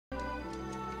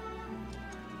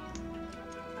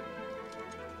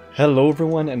Hello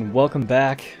everyone and welcome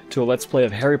back to a Let's Play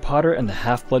of Harry Potter and the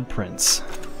Half-Blood Prince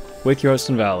with your host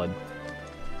Invalid.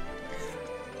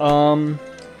 I'm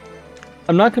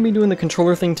not going to be doing the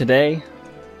controller thing today.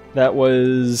 That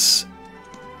was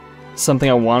something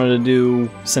I wanted to do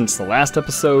since the last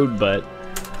episode, but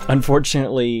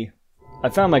unfortunately I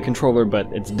found my controller but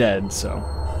it's dead, so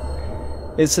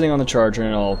it's sitting on the charger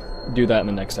and I'll do that in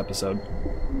the next episode.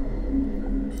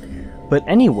 But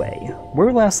anyway, where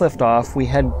we last left off, we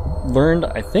had learned,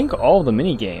 I think, all the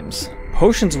mini-games.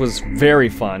 Potions was very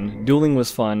fun, dueling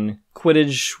was fun,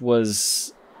 Quidditch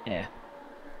was eh.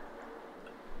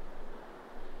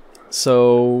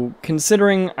 So,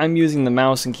 considering I'm using the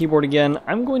mouse and keyboard again,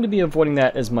 I'm going to be avoiding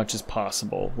that as much as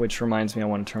possible, which reminds me I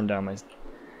want to turn down my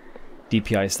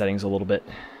DPI settings a little bit.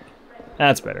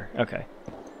 That's better, okay.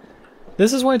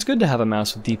 This is why it's good to have a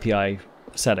mouse with DPI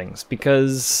settings,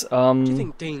 because, Do you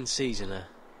think Dean sees in her,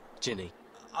 Ginny?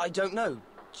 I don't know.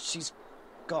 She's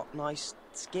got nice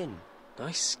skin.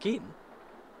 Nice skin?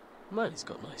 Miley's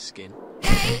got nice skin.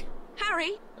 Hey,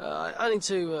 Harry! I need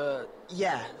to,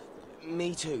 Yeah,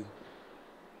 me too.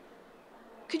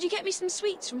 Could you get me some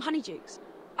sweets from Honeydukes?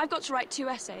 I've got to write 2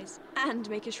 essays and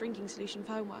make a shrinking solution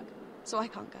for homework, so I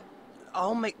can't go.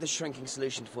 I'll make the shrinking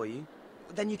solution for you.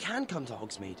 Then you can come to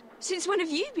Hogsmeade. Since when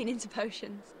have you been into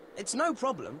potions? It's no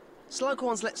problem.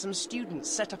 Slughorn's let some students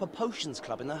set up a potions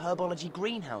club in the herbology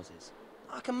greenhouses.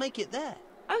 I can make it there.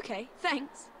 Okay,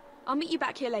 thanks. I'll meet you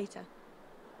back here later.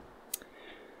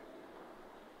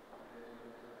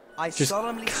 just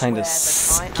kind of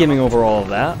skimming over all of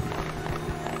that.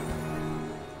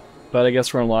 But I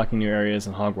guess we're unlocking new areas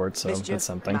in Hogwarts, so that's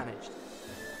something.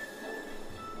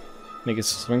 Make a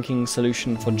shrinking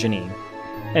solution for Ginny.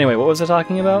 Anyway, what was I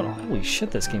talking about? Holy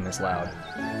shit, this game is loud.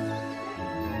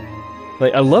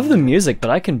 Like, I love the music,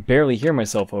 but I can barely hear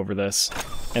myself over this.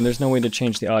 And there's no way to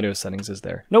change the audio settings, is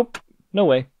there? Nope, no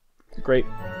way. Great.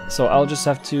 So I'll just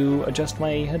have to adjust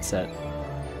my headset.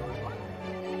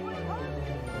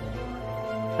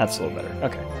 That's a little better.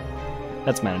 Okay.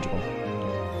 That's manageable.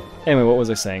 Anyway, what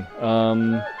was I saying?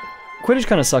 Quidditch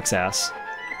kind of sucks ass.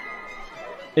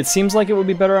 It seems like it would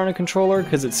be better on a controller,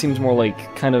 because it seems more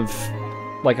like, kind of,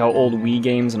 like how old Wii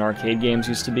games and arcade games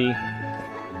used to be.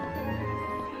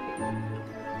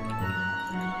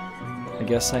 I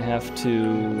guess I have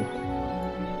to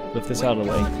lift this out of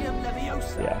the way.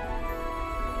 Yeah.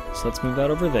 So let's move that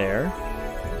over there.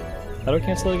 How do I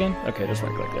cancel it again? Okay, just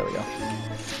right click. There we go.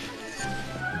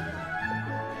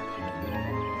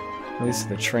 At least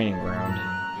the training ground.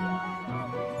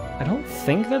 I don't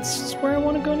think that's where I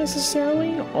want to go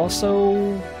necessarily.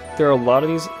 Also, there are a lot of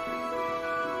these.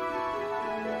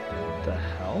 What the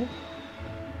hell?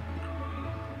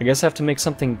 I guess I have to make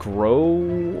something grow,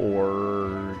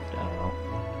 or I don't know.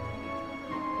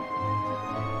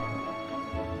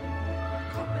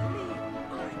 Can't believe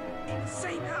I'm in the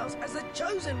same house as the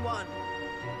chosen one.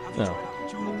 Oh.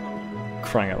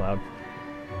 Crying out loud.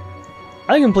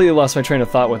 I completely lost my train of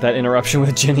thought with that interruption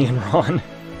with Ginny and Ron.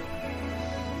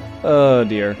 Oh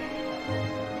dear.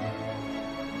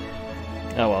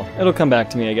 Oh well, it'll come back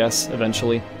to me, I guess,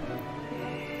 eventually.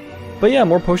 But yeah,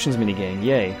 more potions minigame,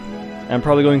 yay. I'm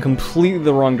probably going completely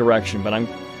the wrong direction, but I'm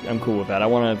cool with that. I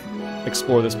want to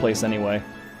explore this place anyway.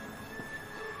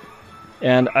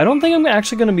 And I don't think I'm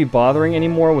actually going to be bothering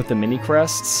anymore with the mini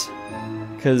crests,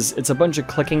 because it's a bunch of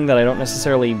clicking that I don't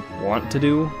necessarily want to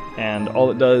do, and all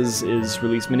it does is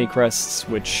release mini crests,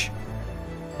 which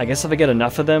I guess if I get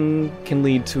enough of them can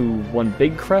lead to one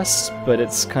big crest, but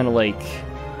it's kind of like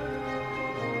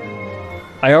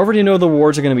I already know the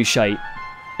wards are going to be shite,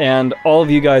 and all of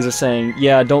you guys are saying,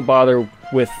 yeah, don't bother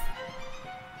with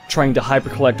trying to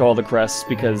hyper-collect all the crests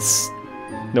because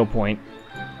no point.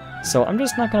 So I'm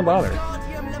just not going to bother.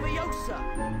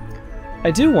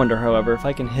 I do wonder, however, if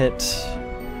I can hit...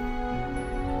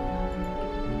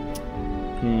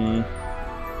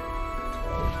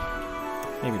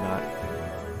 Maybe not.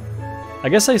 I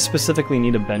guess I specifically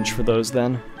need a bench for those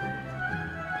then.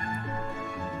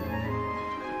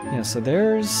 Yeah, so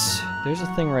there's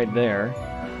a thing right there.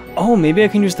 Oh, maybe I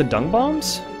can use the dung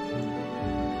bombs?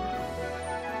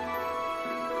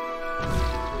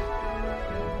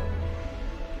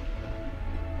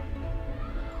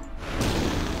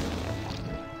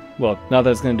 Well, not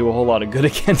that it's going to do a whole lot of good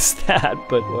against that,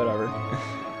 but whatever.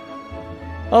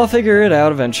 I'll figure it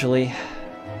out eventually.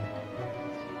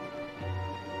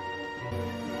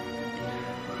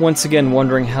 Once again,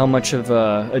 wondering how much of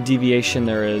a deviation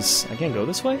there is. I can't go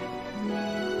this way?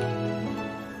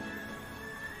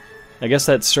 I guess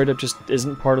that straight up just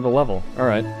isn't part of the level.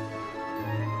 Alright.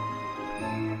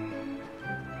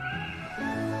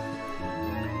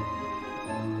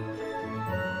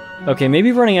 Okay,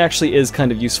 maybe running actually is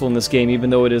kind of useful in this game, even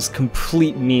though it is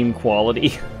complete meme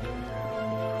quality.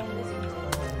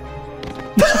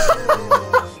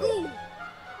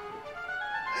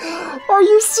 Are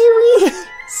you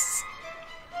serious?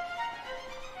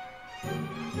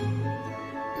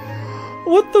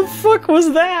 What the fuck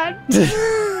was that?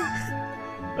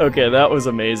 Okay, that was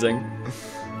amazing.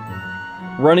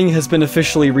 Running has been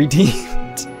officially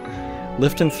redeemed.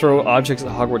 Lift and throw objects at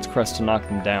Hogwarts Crest to knock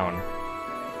them down.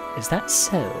 Is that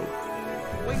so?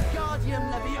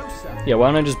 Yeah, why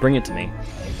don't I just bring it to me?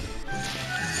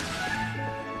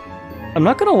 I'm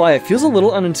not gonna lie, it feels a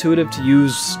little unintuitive to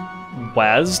use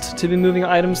WASD to be moving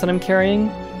items that I'm carrying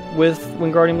with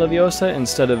Wingardium Leviosa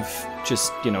instead of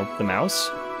just, you know, the mouse.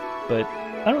 But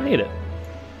I don't hate it.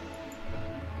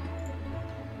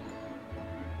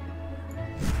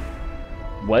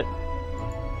 What?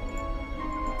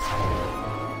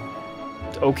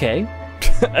 Okay.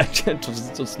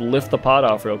 just lift the pot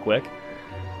off real quick.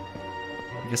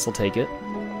 I guess I'll take it.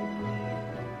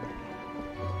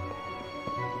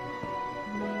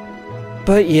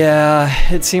 But yeah,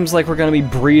 it seems like we're gonna be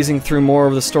breezing through more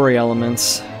of the story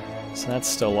elements. So that's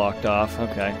still locked off,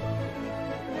 okay.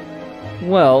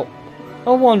 Well,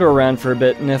 I'll wander around for a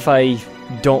bit, and if I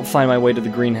don't find my way to the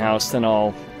greenhouse, then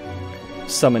I'll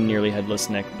summon Nearly Headless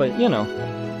Nick, but you know.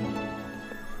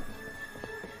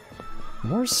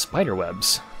 More spider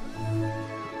webs.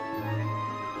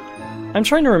 I'm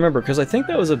trying to remember, because I think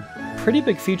that was a pretty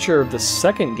big feature of the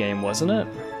second game, wasn't it?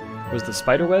 Was the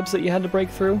spider webs that you had to break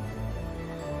through?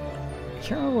 I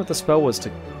can't remember what the spell was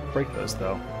to break those,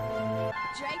 though.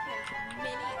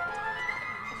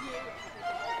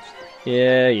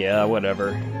 Yeah,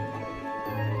 whatever.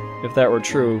 If that were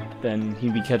true, then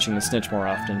he'd be catching the snitch more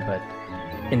often, but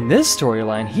in this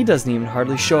storyline, he doesn't even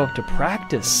hardly show up to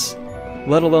practice,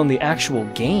 let alone the actual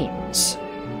games.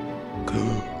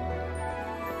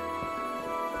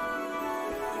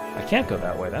 I can't go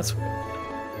that way, that's weird.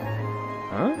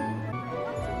 Huh?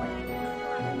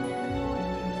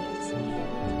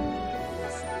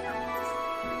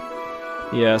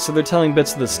 Yeah, so they're telling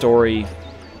bits of the story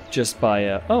just by,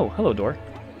 oh, hello, door.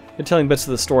 They're telling bits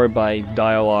of the story by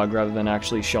dialogue rather than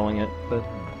actually showing it, but,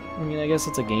 I mean, I guess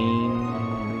it's a game. What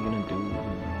are you gonna do?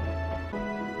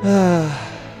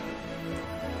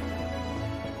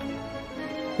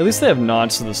 At least they have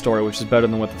nods to the story, which is better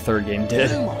than what the third game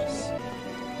did.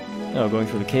 Oh, going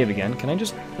through the cave again. Can I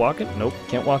just walk it? Nope,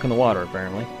 can't walk in the water,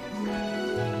 apparently.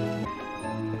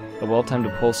 A well-timed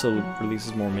repulsor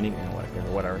releases more mini...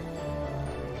 whatever.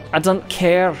 I don't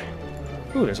care!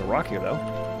 Ooh, there's a rock here, though.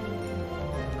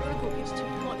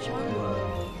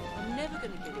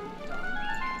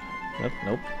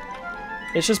 Nope.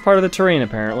 It's just part of the terrain,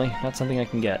 apparently. Not something I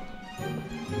can get.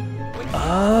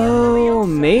 Oh,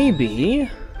 maybe...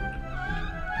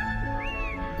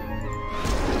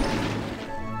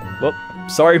 Whoop.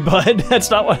 Sorry, bud.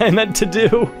 That's not what I meant to do.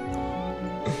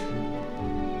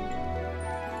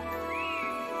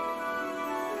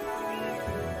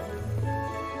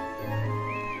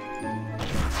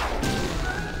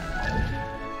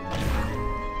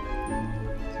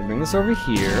 So bring this over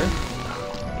here.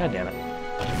 God damn it.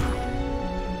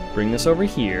 Bring this over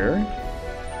here.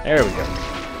 There we go.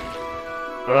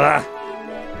 Ugh.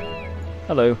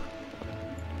 Hello.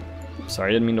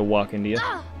 Sorry, I didn't mean to walk into you.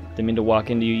 Didn't mean to walk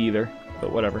into you either,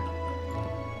 but whatever.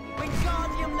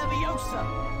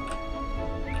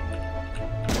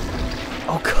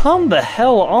 Oh, come the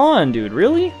hell on, dude.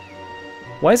 Really?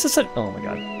 Why is this a... Oh my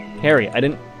god. Harry, I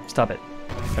didn't... Stop it.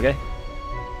 Okay?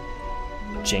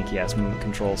 Janky-ass movement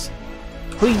controls.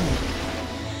 Whee!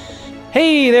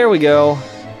 Hey, there we go.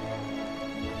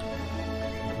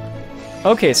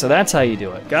 Okay, so that's how you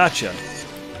do it. Gotcha.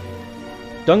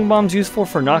 Dung bomb's useful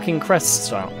for knocking crests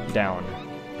down.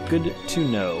 Good to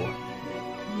know.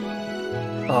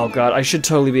 Oh god, I should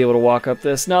totally be able to walk up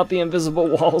this, not the invisible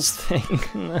walls thing.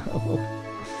 No.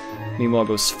 Meanwhile,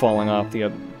 goes falling off the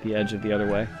edge of the other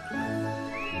way.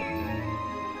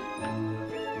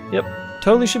 Yep,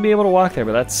 totally should be able to walk there,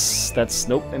 but that's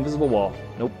nope, invisible wall.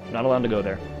 Nope, not allowed to go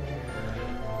there.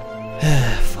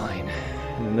 Fine.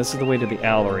 And then this is the way to the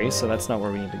Owlery, so that's not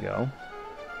where we need to go.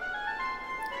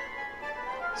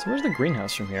 So where's the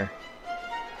greenhouse from here?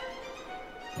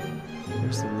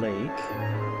 There's the lake.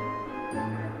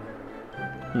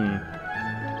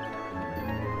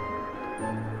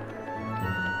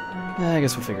 I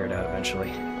guess we'll figure it out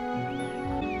eventually.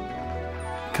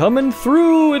 Coming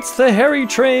through! It's the Harry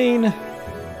train!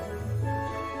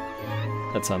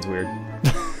 That sounds weird.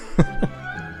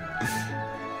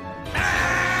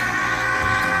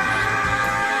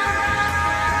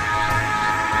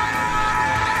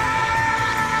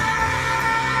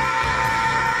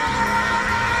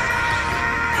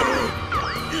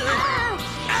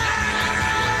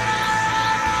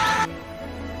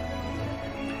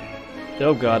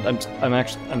 Oh god,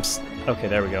 okay,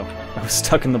 there we go. I was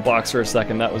stuck in the box for a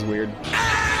second, that was weird.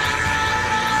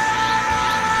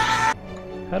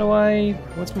 How do I...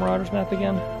 what's Marauder's map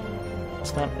again?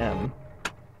 It's not M.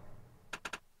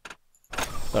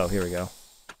 Oh, here we go.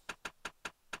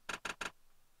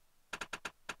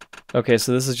 Okay,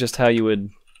 so this is just how you would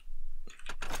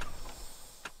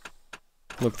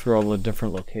look through all the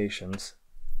different locations.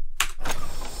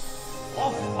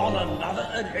 Off on another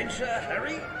adventure,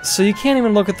 Harry? So you can't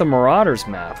even look at the Marauder's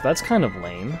map. That's kind of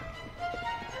lame.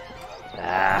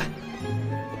 Ah.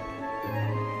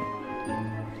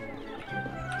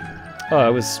 Oh, I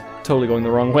was totally going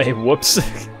the wrong way. Whoops.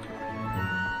 I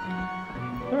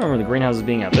don't remember the greenhouses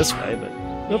being out this way, but...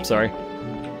 oops, sorry.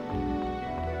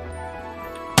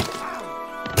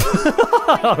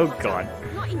 Oh, God.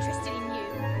 Not interested in you.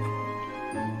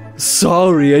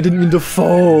 Sorry, I didn't mean to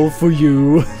fall for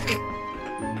you.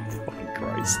 Fucking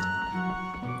Christ.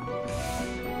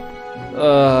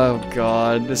 Oh,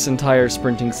 God. This entire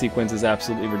sprinting sequence is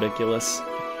absolutely ridiculous.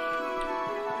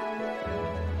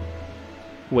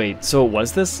 Wait, so it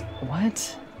was this?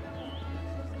 What?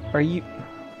 Are you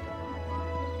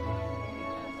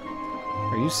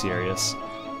serious?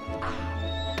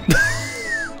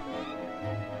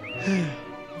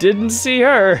 Didn't see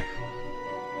her!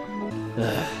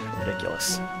 Ugh,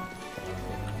 ridiculous. Is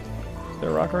there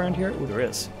a rock around here? Ooh, there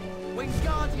is.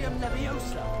 Wingardium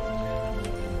Leviosa.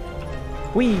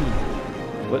 Whee!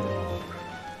 What?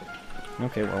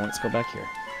 Okay, well, let's go back here.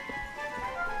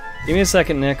 Give me a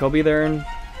second, Nick. I'll be there in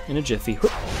a jiffy.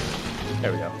 Whoop.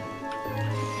 There we go.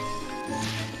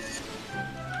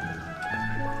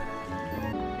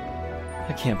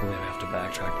 I can't believe I have to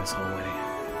backtrack this whole way.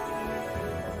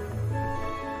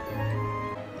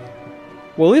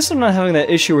 Well, at least I'm not having that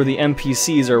issue where the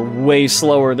NPCs are way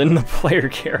slower than the player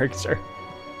character.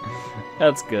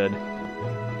 That's good.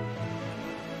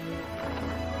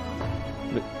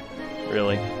 But,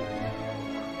 really?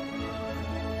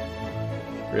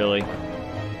 Really?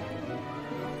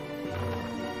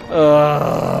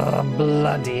 Ugh,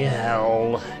 bloody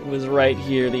hell. It was right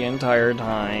here the entire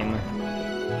time.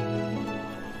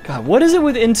 God, what is it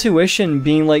with intuition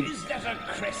being like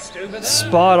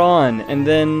spot on, and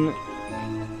then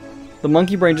the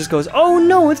monkey brain just goes, oh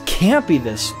no, it can't be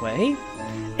this way.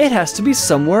 It has to be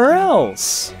somewhere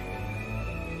else.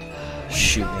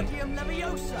 Shoot me.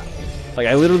 Like,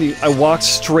 I walked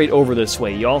straight over this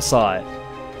way. Y'all saw it.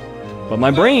 But my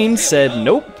brain said,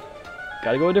 nope.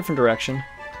 Gotta go a different direction.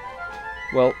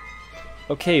 Well,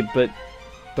 okay, but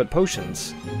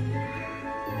potions.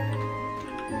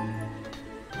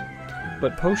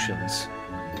 But potions.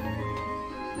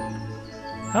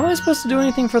 How am I supposed to do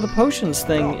anything for the potions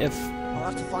thing if... I'll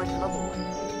have to find another one.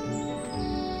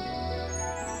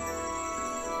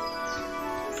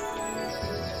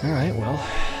 Alright, well...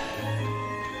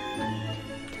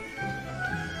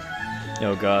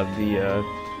 oh god, the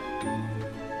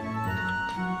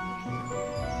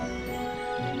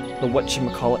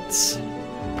whatchamacallits.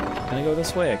 Can I go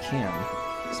this way? I can.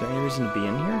 Is there any reason to be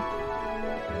in here?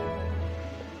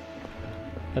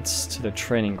 That's to the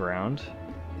training ground.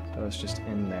 That was just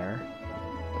in there.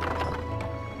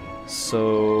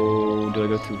 So, do I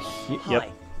go through here? Yep.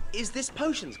 Hi, is this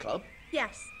Potions Club?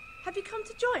 Yes. Have you come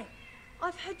to join?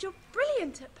 I've heard you're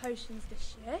brilliant at potions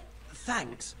this year.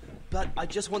 Thanks, but I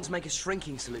just want to make a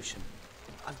shrinking solution.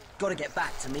 I've got to get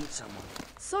back to meet someone.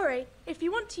 Sorry, if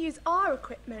you want to use our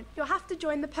equipment, you'll have to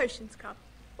join the Potions Club.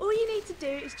 All you need to do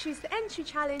is choose the entry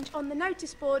challenge on the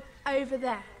notice board over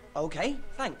there. Okay,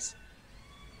 thanks.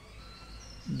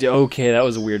 Okay, that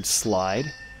was a weird slide.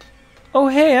 Oh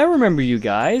hey, I remember you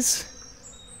guys.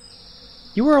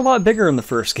 You were a lot bigger in the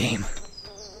first game.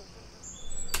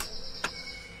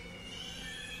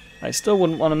 I still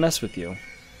wouldn't want to mess with you.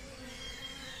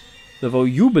 The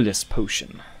Volubilis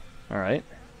potion. Alright.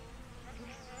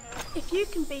 If you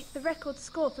can beat the record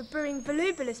score for brewing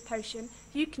Volubilis potion,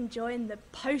 you can join the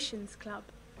Potions Club.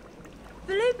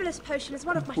 Volubilis potion is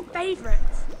one of my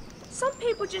favourites. Some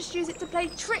people just use it to play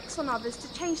tricks on others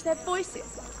to change their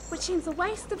voices, which seems a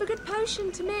waste of a good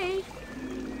potion to me.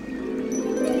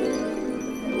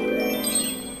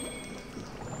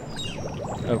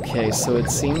 Okay, so it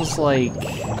seems like...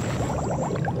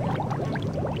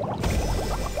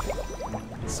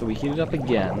 so we heat it up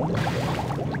again.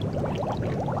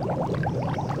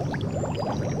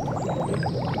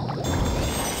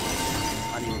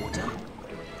 Honey water.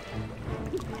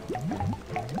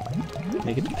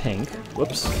 Make it pink.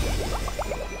 Whoops.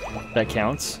 That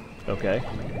counts. Okay.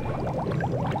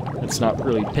 It's not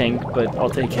really pink, but I'll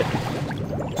take it.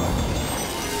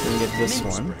 Then we get this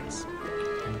one.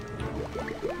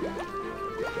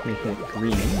 Making it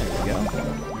green. There we go.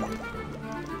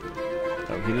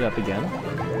 So heat it up again.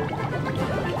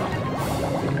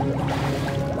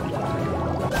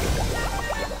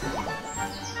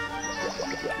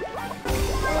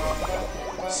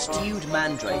 Stewed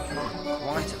mandrake.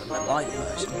 Quieter than the light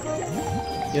version.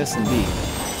 Yes, indeed.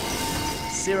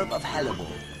 Syrup of hellebore.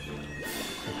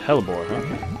 Hellebore, huh?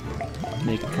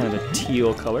 Make it kind of a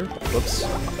teal color. Whoops.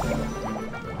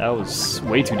 That was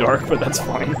way too dark, but that's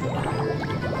fine.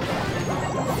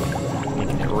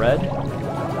 Making it red.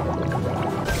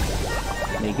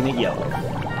 Making it yellow.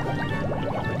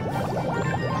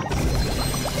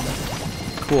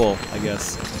 Cool, I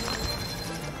guess.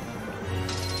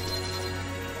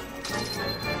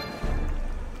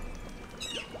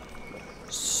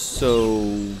 So,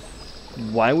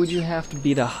 why would you have to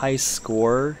beat a high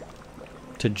score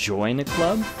to join a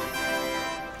club?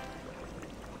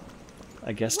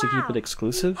 I guess to keep it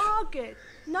exclusive? You are good.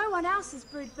 No one else has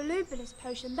brewed Volubilis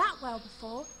potion that well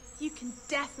before. You can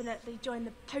definitely join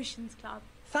the Potions Club.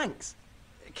 Thanks.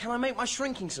 Can I make my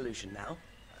shrinking solution now?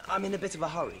 I'm in a bit of a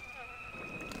hurry.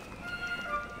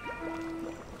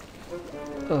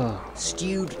 Ugh.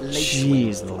 Stewed lace.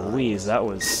 Jeez Louise, that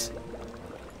was...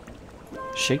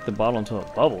 Shake the bottle until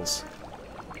it bubbles.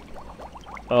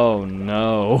 Oh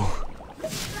no.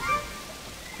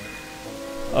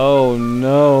 Oh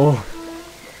no.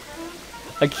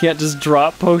 I can't just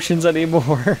drop potions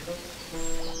anymore.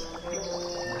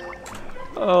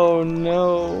 Oh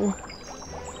no.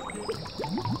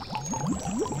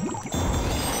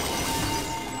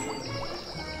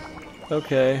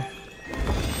 Okay.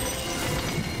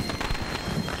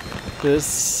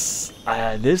 This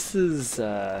is,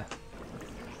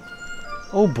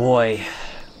 oh boy.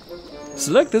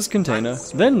 Select this container,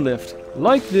 then lift,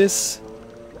 like this.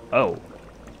 Oh.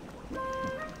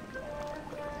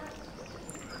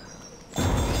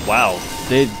 Wow,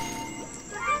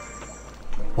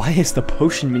 why is the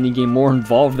potion minigame more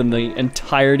involved than the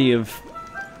entirety of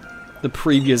the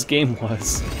previous game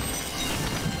was?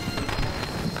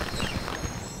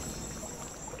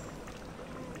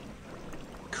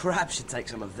 Crab should take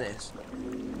some of this.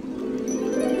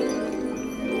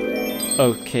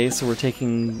 Okay, so we're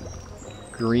taking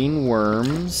green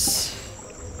worms.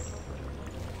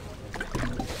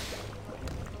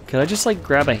 Could I just like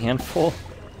grab a handful?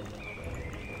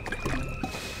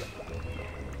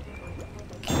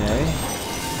 Okay.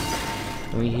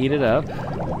 Then we heat it up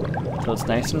so it's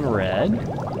nice and red,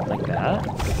 like that.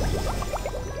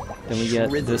 Then we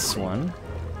get this one.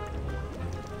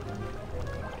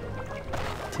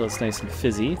 Till it's nice and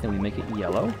fizzy, then we make it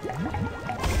yellow.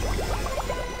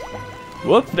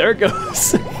 Whoop, there it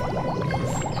goes.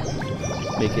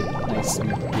 Make it nice and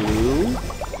blue.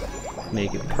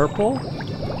 Make it purple.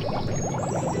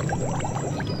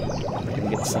 And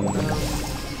get some...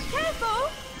 Careful!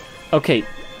 Okay,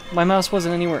 my mouse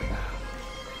wasn't anywhere...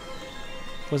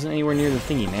 Wasn't anywhere near the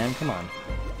thingy, man. Come on.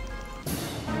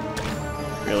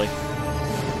 Really?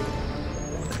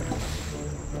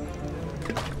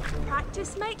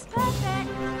 Practice makes perfect.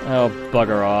 Oh,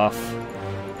 bugger off.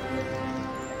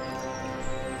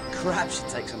 Crab should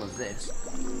take some of this.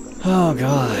 Oh,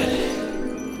 God.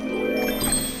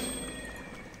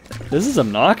 This is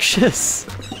obnoxious.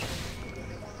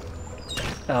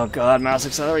 Oh, God, mouse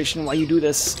acceleration, why you do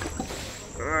this?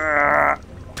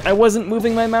 I wasn't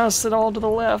moving my mouse at all to the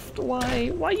left. Why?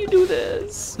 Why you do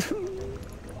this?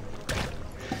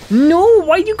 No,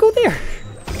 why'd you go there?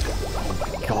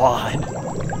 God.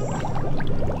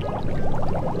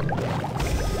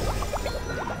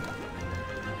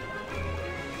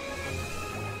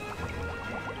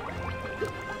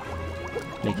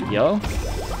 Make it yellow.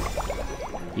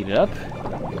 Heat it up.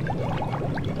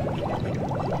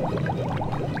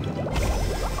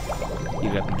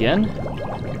 Heat it up again.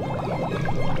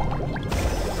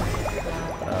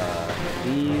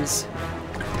 These.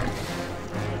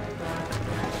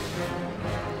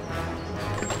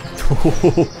 Okay,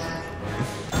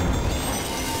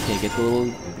 get the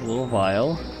little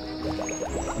vial.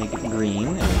 Make it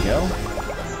green. There we go.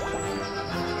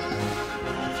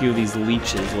 A few of these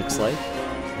leeches, looks like.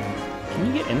 Can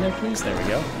you get in there, please? There we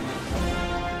go.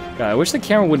 God, I wish the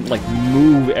camera wouldn't like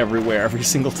move everywhere every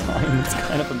single time. It's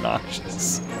kind of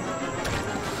obnoxious.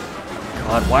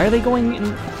 God, why are they going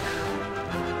in?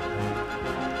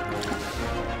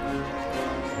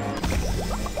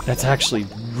 That's actually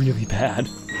really bad.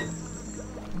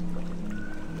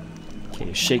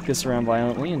 Okay, shake this around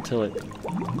violently until it...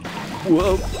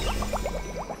 Whoa!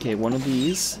 Okay, one of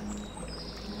these.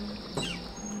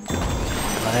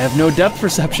 I have no depth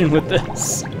perception with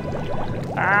this.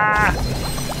 Ah!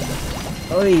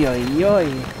 Oi, oi, oi.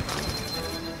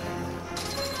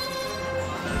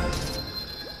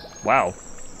 Wow.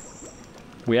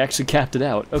 We actually capped it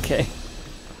out. Okay.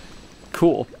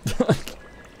 Cool.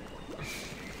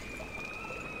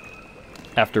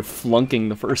 After flunking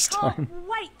the first time. Can't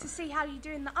wait to see how you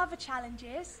do in the other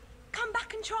challenges. Come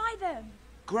back and try them.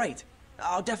 Great.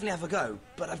 I'll definitely have a go,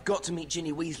 but I've got to meet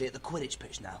Ginny Weasley at the Quidditch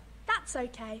pitch now. That's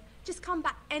okay. Just come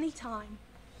back anytime.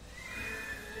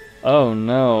 Oh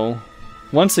no.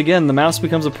 Once again, the mouse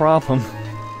becomes a problem.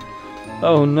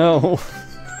 Oh no.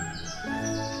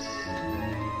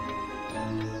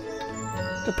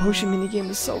 The potion minigame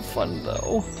is so fun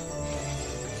though.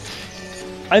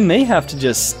 I may have to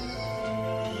just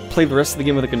play the rest of the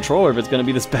game with a controller if it's gonna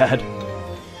be this bad.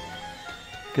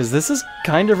 Because this is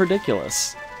kind of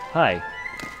ridiculous. Hi.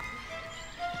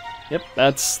 Yep,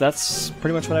 that's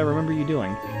pretty much what I remember you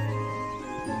doing.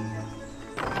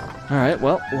 Alright,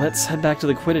 well, let's head back to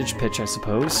the Quidditch pitch, I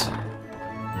suppose.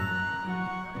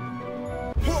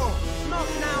 Whoa! Not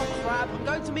now, Crab. I'm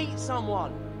going to meet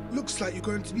someone. Looks like you're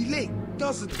going to be late,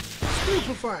 doesn't it?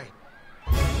 Stupefy.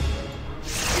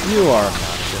 You are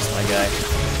obnoxious, my guy.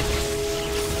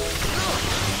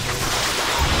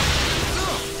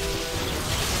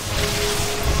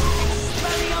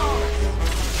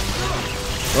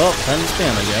 Well, time to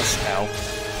spam, I guess. Ow.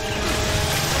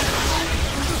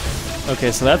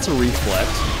 Okay, so that's a reflect.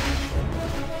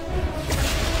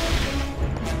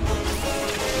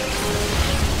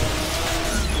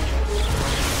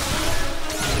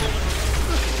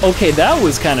 Okay, that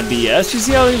was kind of BS. You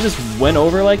see how they just went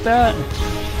over like that?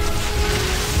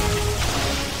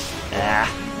 Ah.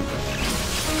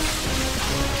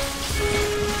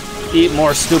 Eat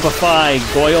more stupefy,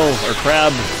 Goyle, or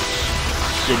Crab,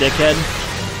 you dickhead.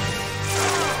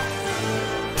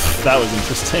 That was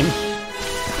interesting.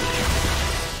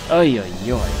 Oy, oy,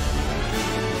 oy.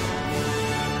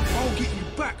 I'll get you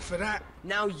back for that.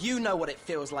 Now you know what it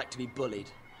feels like to be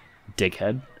bullied.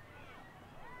 Dickhead.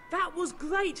 That was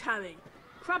great, Harry.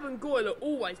 Crab and Goyle are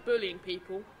always bullying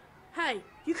people. Hey,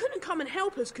 you couldn't come and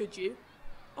help us, could you?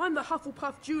 I'm the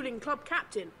Hufflepuff Dueling Club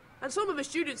captain, and some of the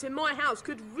students in my house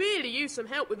could really use some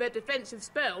help with their defensive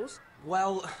spells.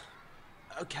 Well,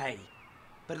 okay.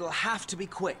 But it'll have to be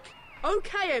quick.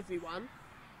 Okay, everyone.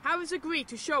 Harry's agreed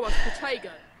to show us Protego.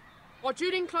 Our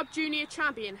Dueling Club junior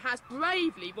champion has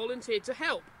bravely volunteered to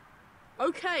help.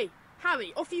 Okay,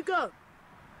 Harry, off you go.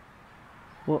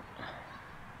 Well,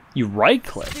 you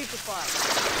right-click.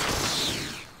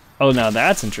 Oh, now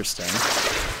that's interesting.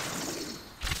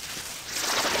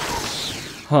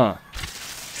 Huh.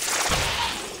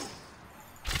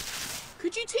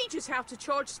 Could you teach us how to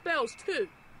charge spells too?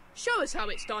 Show us how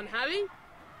it's done, Harry.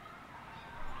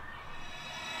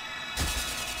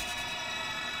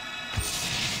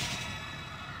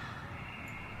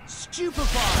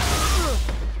 Stupefy!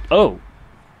 Oh.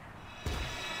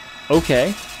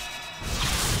 Okay.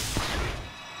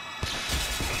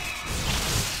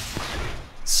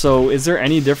 So, is there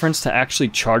any difference to actually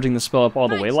charging the spell up all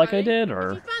the way Thanks, like Harry. I did, If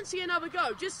or you fancy another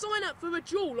go, just sign up for a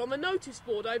duel on the notice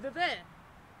board over there.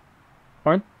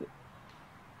 aren't?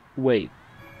 Wait,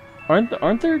 aren't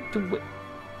there?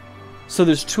 So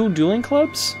there's 2 dueling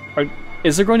clubs?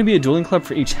 Is there going to be a dueling club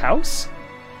for each house?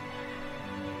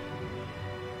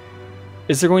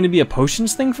 Is there going to be a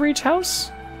potions thing for each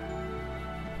house?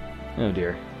 Oh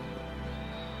dear.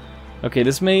 Okay,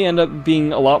 this may end up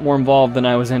being a lot more involved than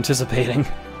I was anticipating.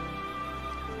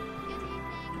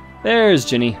 There's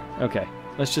Ginny. Okay,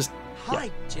 let's just...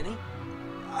 Hi, Ginny.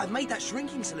 I've made that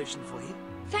shrinking solution for you.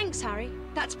 Thanks, Harry.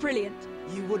 That's brilliant.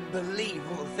 You wouldn't believe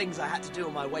all the things I had to do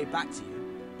on my way back to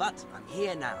you. But I'm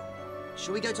here now.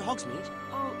 Shall we go to Hogsmeade?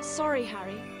 Oh, sorry,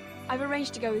 Harry. I've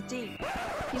arranged to go with Dean.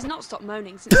 He's not stopped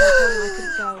moaning since I told him I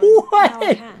couldn't go, and now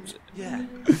I can. Yeah,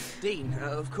 Dean,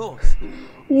 of course.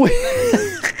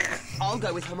 I'll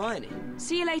go with Hermione.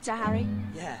 See you later, Harry.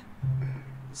 Yeah.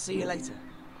 See you later.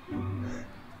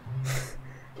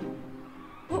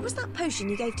 What was that potion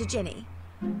you gave to Ginny?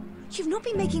 You've not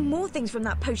been making more things from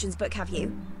that potions book, have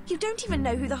you? You don't even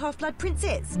know who the Half-Blood Prince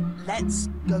is. Let's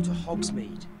go to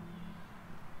Hogsmeade.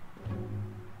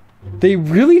 They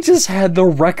really just had the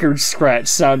record scratch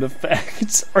sound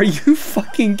effects. Are you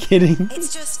fucking kidding?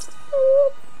 It's just...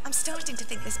 I'm starting to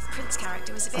think this Prince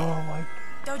character was a bit... Oh my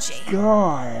dodgy.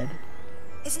 god.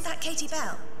 Isn't that Katie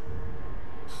Bell?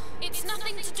 It's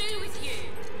nothing to do with you.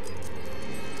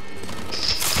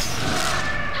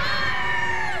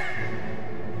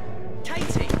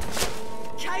 Katie!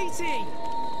 Katie!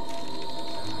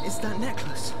 It's that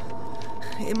necklace.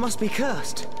 It must be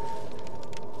cursed.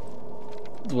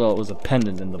 Well, it was a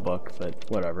pendant in the book, but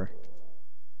whatever.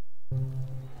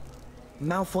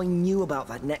 Malfoy knew about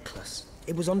that necklace.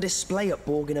 It was on display at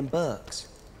Borgin and Burke's.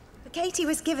 The Katie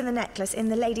was given the necklace in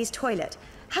the ladies' toilet.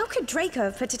 How could Draco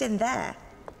have put it in there?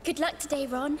 Good luck today,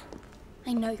 Ron.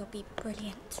 I know you'll be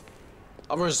brilliant.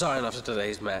 I'll resign after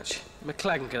today's match.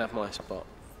 McLaggen can have my spot.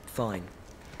 Fine.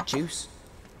 Juice?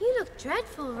 You look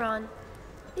dreadful, Ron.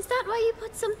 Is that why you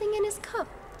put something in his cup?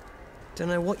 Don't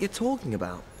know what you're talking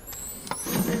about.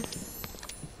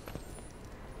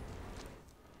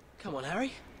 Come on,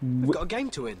 Harry. We've got a game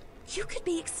to win. You could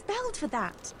be expelled for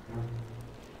that.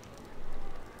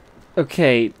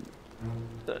 Okay.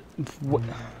 You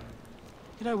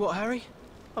know what, Harry?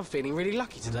 I'm feeling really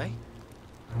lucky today.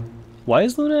 Why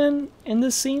is Luna in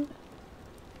this scene?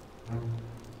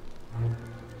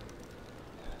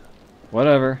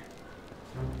 Whatever.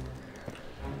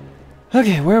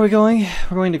 Okay, where are we going?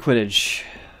 We're going to Quidditch.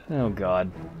 Oh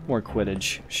god. More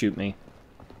Quidditch. Shoot me.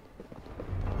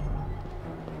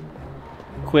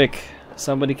 Quick.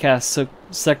 Somebody cast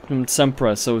Sectum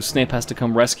Sempra so Snape has to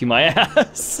come rescue my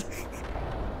ass.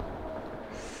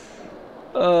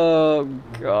 Oh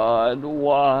god,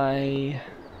 why?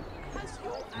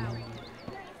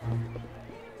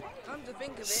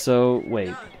 So,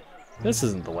 wait. This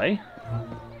isn't the way.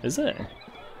 Is it?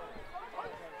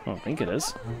 I don't think it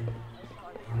is.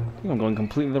 I think I'm going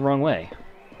completely the wrong way.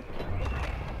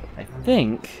 I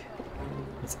think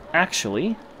it's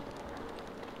actually...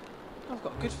 I've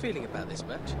got a good feeling about this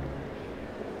match.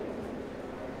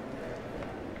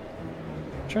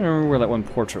 I'm trying to remember where that one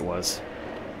portrait was.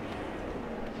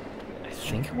 I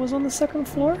think it was on the second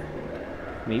floor?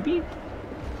 Maybe?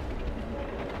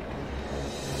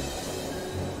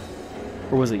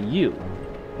 Or was it you?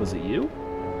 Was it you?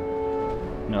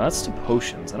 No, that's to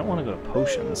potions. I don't want to go to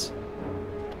potions.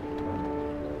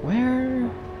 Where?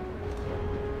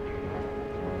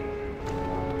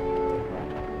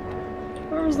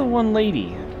 Where was the one lady?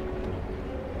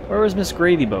 Where was Miss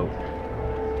Grady Boat?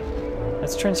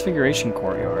 That's Transfiguration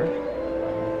Courtyard.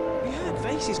 You heard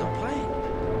Vasey's not playing.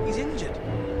 He's injured.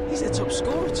 He's the top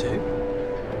scorer too.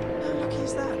 How lucky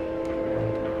is that?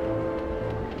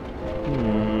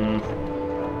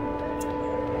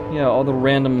 Yeah, all the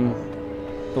random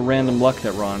luck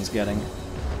that Ron's getting.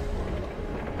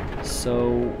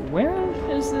 So, where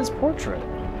is this portrait?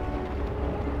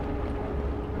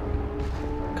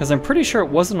 Because I'm pretty sure it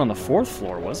wasn't on the 4th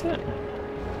floor, was it? No,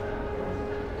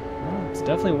 it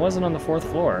definitely wasn't on the 4th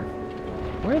floor.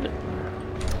 Where the...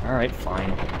 Alright,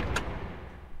 fine.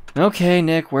 Okay,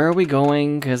 Nick, where are we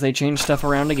going? Because they changed stuff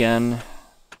around again.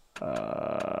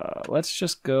 Let's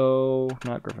just go...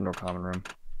 Not Gryffindor Common Room.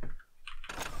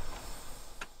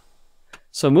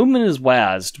 So movement is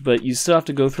WASD, but you still have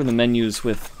to go through the menus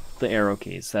with the arrow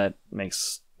keys. That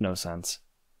makes no sense.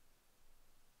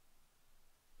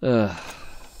 Ugh.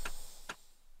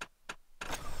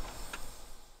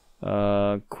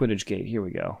 Quidditch Gate, here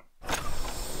we go.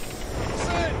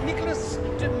 Sir Nicholas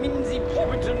de Minzy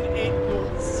Porberton at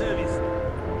your service.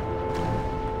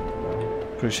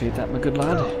 Appreciate that, my good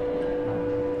lad.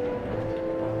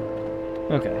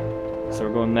 Okay, so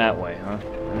we're going that way, huh?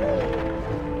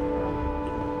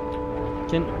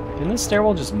 Can this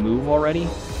stairwell just move already?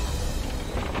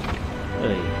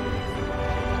 Hey.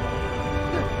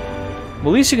 Well,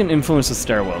 at least you can influence the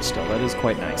stairwell still. That is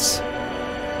quite nice.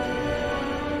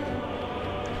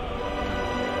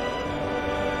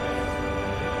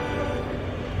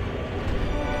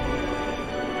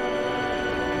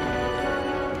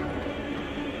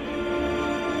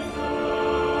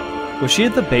 Was she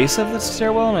at the base of the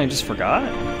stairwell and I just forgot?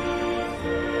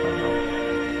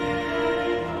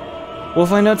 We'll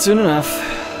find out soon enough.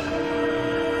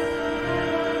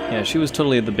 Yeah, she was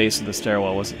totally at the base of the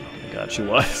stairwell, wasn't she? Oh my god, she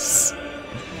was.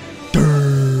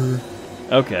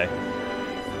 Okay.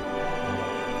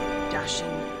 Dashing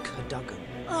Cadogan.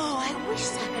 Oh, I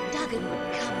wish Cadogan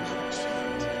would come and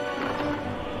chat.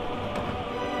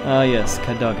 Ah, yes,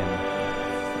 Cadogan.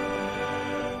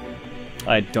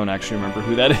 I don't actually remember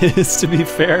who that is, to be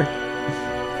fair.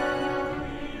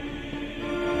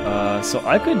 So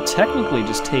I could technically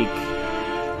just take...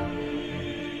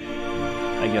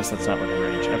 I guess that's not within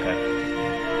range.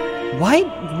 Okay. Why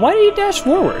do you dash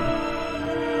forward?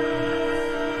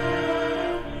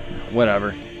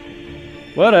 Whatever.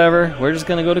 Whatever. We're just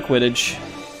gonna go to Quidditch.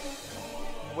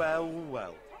 Well,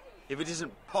 well. If it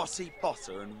isn't Posse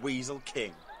Potter and Weasel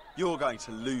King, you're going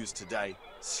to lose today.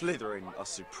 Slytherin are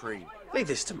supreme. Leave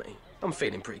this to me. I'm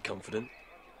feeling pretty confident.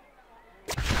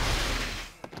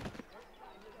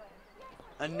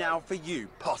 And now for you,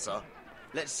 Potter.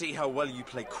 Let's see how well you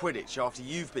play Quidditch after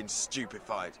you've been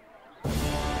stupefied.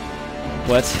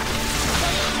 What?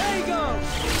 There you go!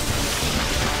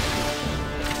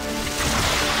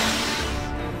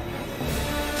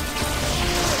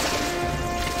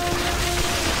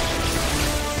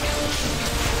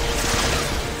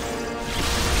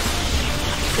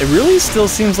 It really still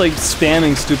seems like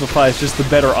spamming Stupefy is just the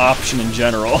better option in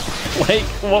general. Like,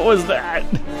 what was that?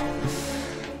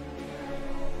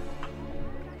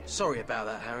 Sorry about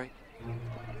that, Harry.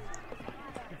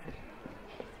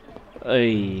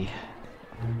 Ay.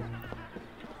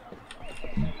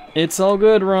 It's all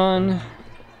good, Ron.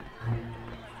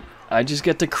 I just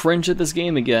get to cringe at this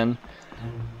game again.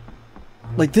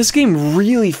 Like, this game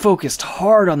really focused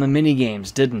hard on the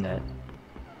minigames, didn't it?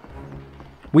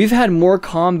 We've had more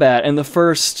combat in the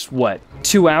first, what,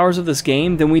 2 hours of this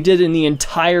game than we did in the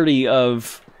entirety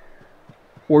of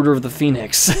Order of the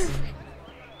Phoenix.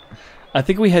 I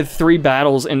think we had 3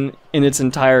 battles in its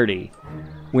entirety.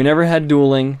 We never had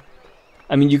dueling.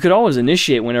 I mean, you could always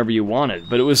initiate whenever you wanted,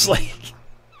 but it was like...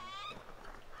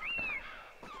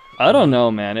 I don't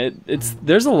know, man.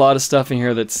 There's a lot of stuff in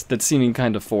here that's seeming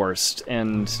kind of forced,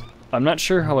 and I'm not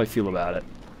sure how I feel about it.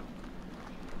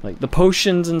 Like, the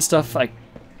potions and stuff I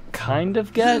kind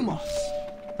of get.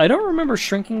 I don't remember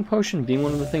Shrinking Potion being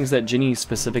one of the things that Ginny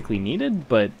specifically needed,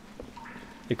 but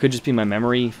it could just be my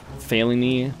memory failing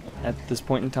me at this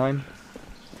point in time.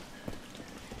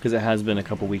 Because it has been a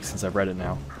couple weeks since I've read it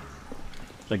now.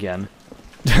 Again.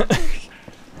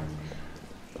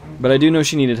 But I do know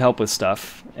she needed help with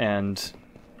stuff, and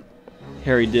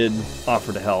Harry did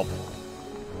offer to help.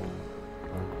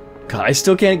 God, I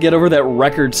still can't get over that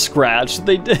record scratch that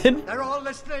they did. They're all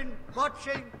listening,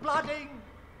 watching, plotting.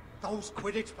 Those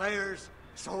Quidditch players,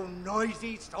 so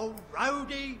noisy, so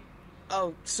rowdy.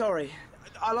 Oh, sorry.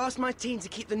 I'll ask my team to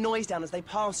keep the noise down as they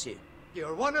pass you.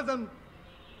 You're one of them.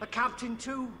 A captain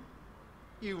too.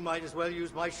 You might as well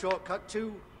use my shortcut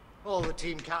too. All the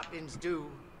team captains do.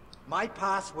 My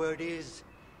password is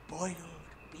boiled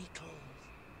beetles.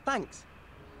 Thanks.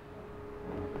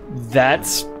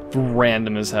 That's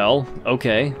random as hell.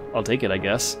 Okay, I'll take it, I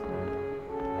guess.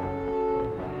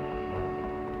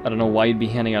 I don't know why you'd be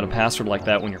handing out a password like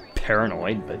that when you're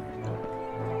paranoid, but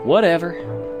whatever.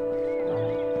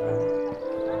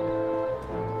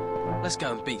 Let's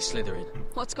go and beat Slytherin.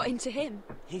 What's got into him?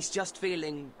 He's just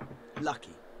feeling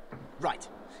lucky. Right,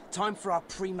 time for our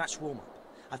pre-match warm-up.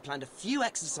 I've planned a few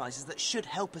exercises that should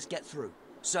help us get through.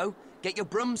 So, get your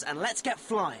brooms and let's get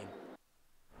flying.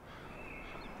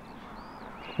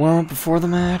 Well, before the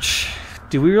match,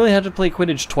 do we really have to play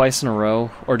Quidditch twice in a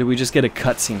row? Or do we just get a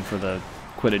cutscene for the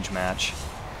Quidditch match?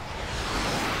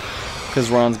 Because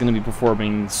Ron's going to be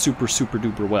performing super, super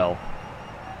duper well.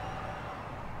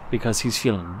 Because he's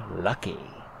feeling lucky.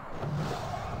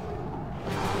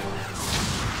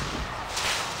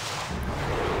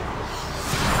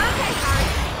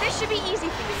 Should be easy for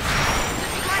you.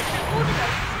 Just try through all the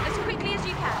ghosts as quickly as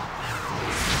you can.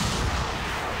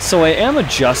 So I am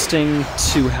adjusting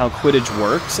to how Quidditch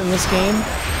works in this game.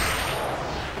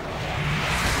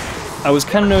 I was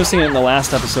kind of noticing it in the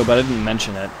last episode, but I didn't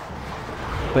mention it.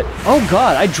 But, oh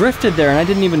god, I drifted there and I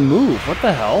didn't even move. What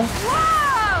the hell?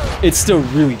 Whoa! It's still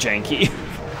really janky.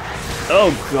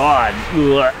 Oh god.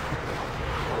 Ugh.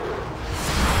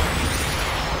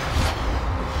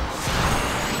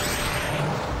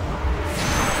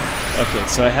 Okay,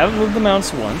 so I haven't moved the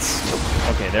mounts once.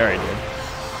 Okay, there I did.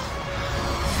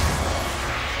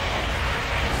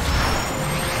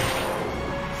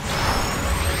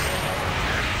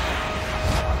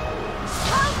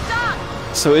 Well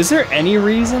done! So is there any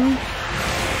reason?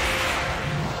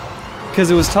 Because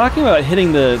it was talking about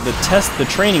hitting the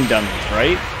training dummies,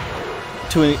 right?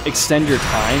 To extend your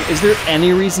time. Is there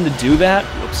any reason to do that?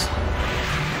 Whoops.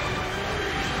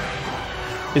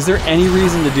 Is there any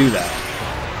reason to do that?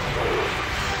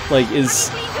 Like, is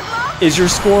your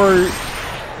score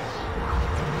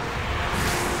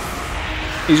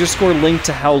linked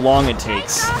to how long it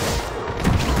takes?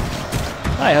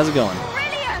 Hi, how's it going?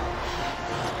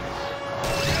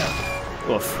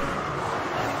 Oof.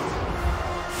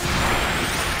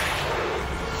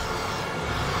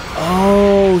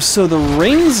 Oh, so the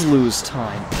rings lose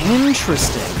time.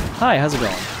 Interesting. Hi, how's it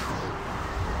going?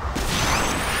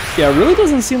 Yeah, it really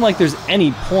doesn't seem like there's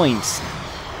any point.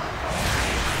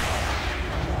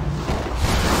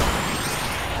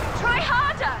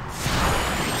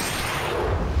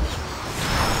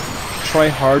 Try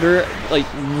harder? Like,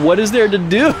 what is there to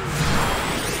do?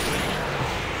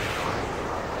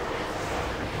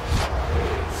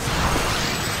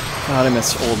 God, I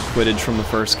miss old Quidditch from the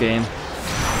first game.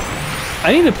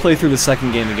 I need to play through the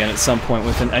second game again at some point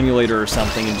with an emulator or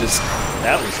something and just...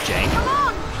 That was jank. Come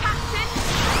on, Captain!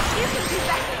 You can do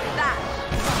better than that!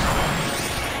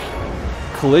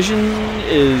 Collision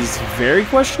is very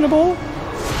questionable?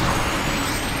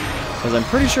 Because I'm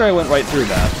pretty sure I went right through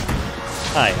that.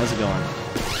 Hi, how's it going?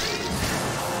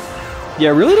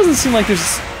 Yeah, it really doesn't seem like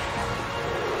there's...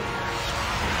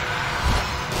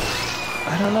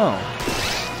 don't know.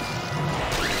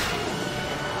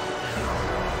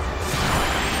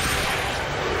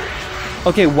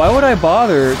 Okay, why would I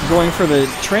bother going for the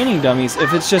training dummies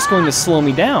if it's just going to slow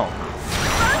me down?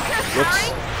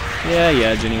 Whoops.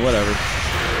 Yeah, Ginny, whatever.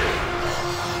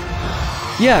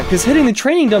 Yeah, because hitting the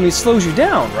training dummies slows you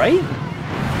down, right?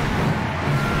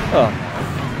 Oh.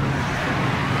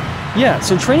 Yeah,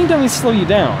 so training dummies slow you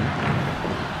down.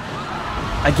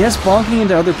 I guess bonking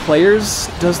into other players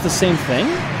does the same thing?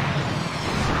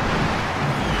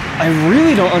 I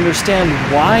really don't understand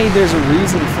why there's a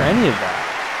reason for any of that.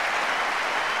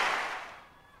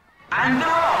 And they're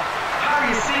off! Harry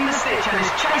has seen the stitch and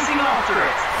is chasing after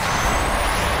it!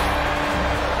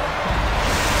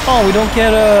 Oh, we don't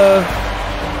get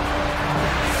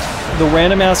the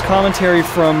random ass commentary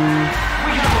from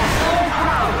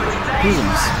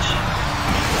Bosoms.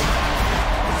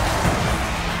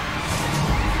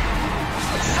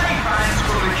 Safe hands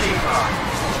from the keeper!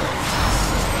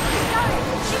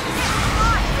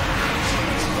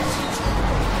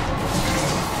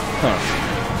 Huh.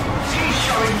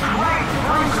 Showing great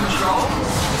room control.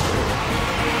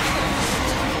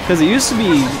 Because it used to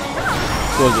be,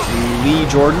 what was it, Lee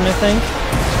Jordan, I think,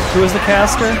 who was the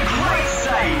caster? Great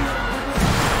save.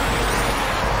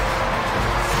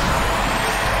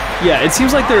 Yeah, it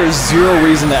seems like there is zero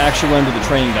reason to actually run to the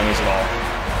training dummies at all.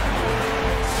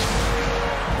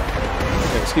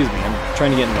 Okay, excuse me, I'm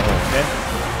trying to get in the hole, okay?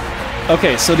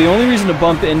 Okay, so the only reason to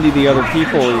bump into the other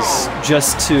people is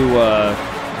just to,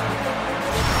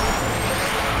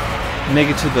 make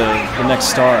it to the next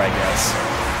star, I guess.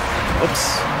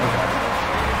 Oops.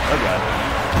 Oh god.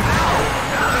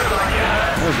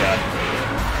 Oh god.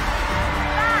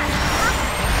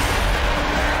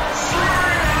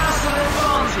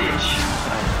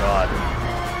 Oh god.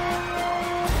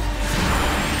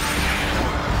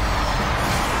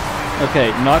 Okay,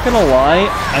 not gonna lie,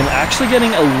 I'm actually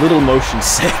getting a little motion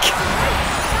sick.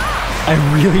 I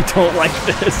really don't like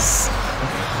this.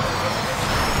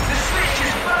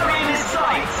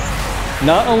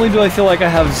 Not only do I feel like I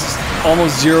have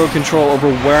almost zero control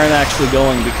over where I'm actually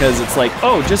going because it's like,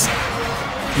 oh, just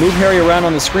move Harry around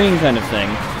on the screen kind of thing.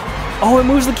 Oh, it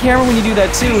moves the camera when you do that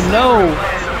too. No!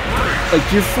 Like,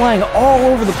 you're flying all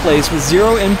over the place with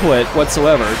zero input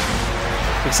whatsoever,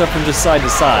 except from just side to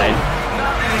side.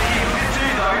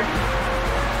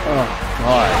 Oh,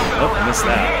 God. Oh, I missed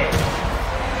that.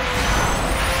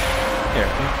 Here,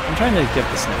 I'm trying to get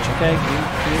the snitch, okay?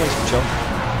 Can you guys chill?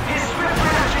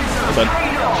 Hey, bud.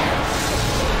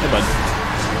 Hey, bud.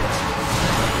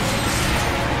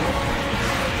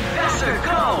 That's a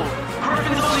goal!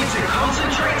 Gryffindor need to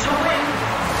concentrate to win!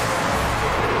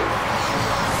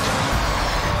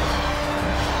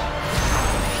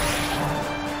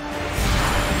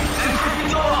 And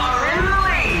Gryffindor are in the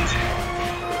lead!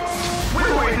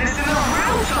 We're witnessing a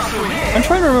real tussle here! I'm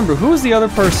trying to remember, who was the other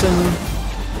person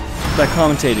that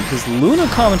commentated? Because Luna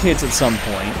commentates at some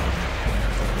point.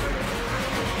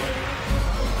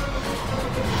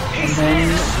 And then,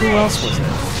 who else was it?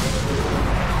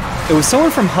 It was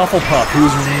someone from Hufflepuff who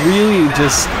was really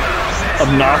just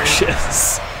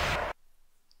obnoxious.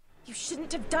 You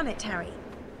shouldn't have done it, Harry.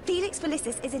 Felix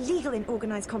Felicis is illegal in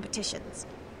organised competitions.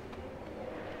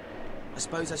 I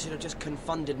suppose I should have just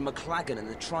confunded McLagan in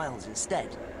the trials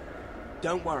instead.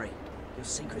 Don't worry, your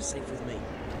secret's safe with me.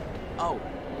 Oh,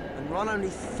 and Ron only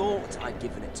thought I'd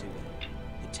given it to him.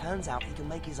 It turns out he can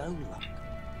make his own luck.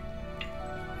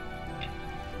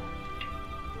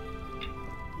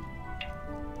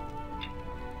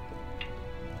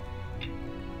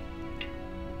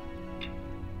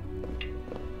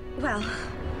 Well,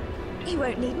 he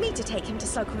won't need me to take him to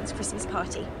Slughorn's Christmas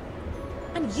party.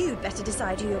 And you'd better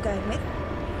decide who you're going with.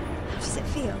 How does it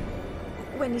feel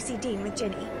when you see Dean with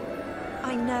Ginny?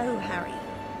 I know, Harry.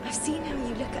 I've seen how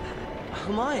you look at her.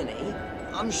 Hermione?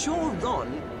 I'm sure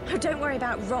Ron... Oh, don't worry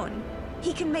about Ron.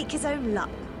 He can make his own luck.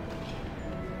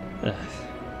 Yeah,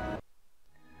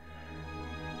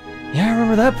 I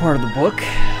remember that part of the book.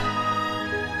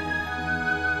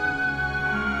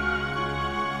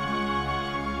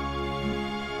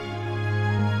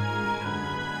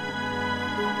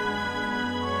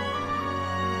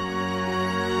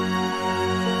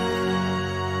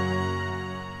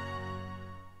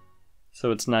 So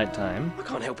it's nighttime. I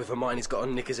can't help if Hermione's got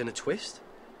on knickers in a twist.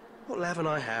 What lav and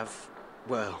I have,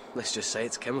 well, let's just say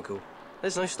it's chemical.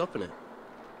 There's no stopping it.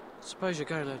 Suppose you're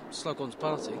going to Slughorn's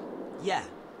party? Yeah.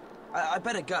 I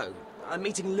better go. I'm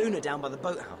meeting Luna down by the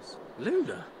boathouse.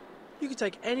 Luna? You could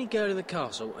take any girl in the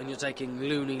castle and you're taking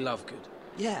Loony Lovegood.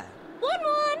 Yeah.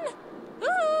 1-1!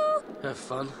 Ooh! Have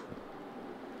fun.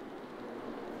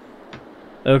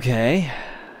 Okay.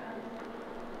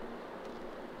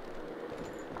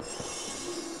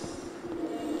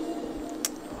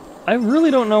 I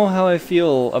really don't know how I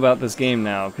feel about this game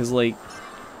now, because, like...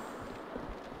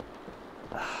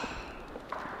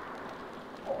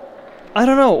 I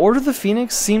don't know, Order of the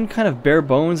Phoenix seemed kind of bare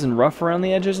bones and rough around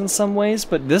the edges in some ways,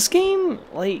 but this game,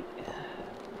 like...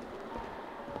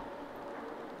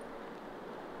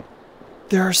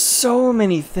 There are so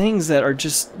many things that are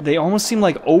just... They almost seem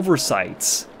like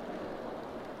oversights.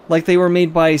 Like they were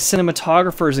made by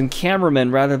cinematographers and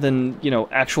cameramen rather than, you know,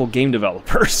 actual game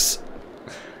developers.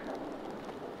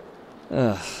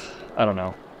 Ugh, I don't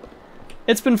know.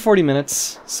 It's been 40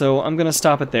 minutes, so I'm gonna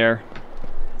stop it there.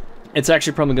 It's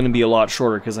actually probably gonna be a lot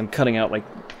shorter because I'm cutting out like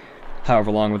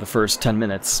however long with the first 10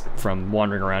 minutes from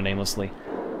wandering around aimlessly.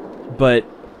 But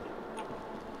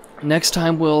next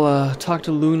time we'll talk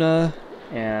to Luna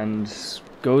and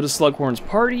go to Slughorn's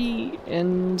party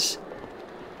and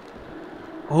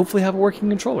hopefully have a working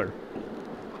controller.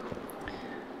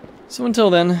 So until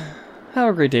then, have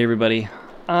a great day, everybody.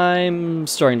 I'm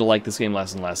starting to like this game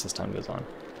less and less as time goes on.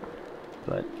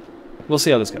 But we'll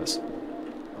see how this goes.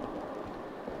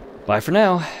 Bye for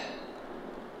now.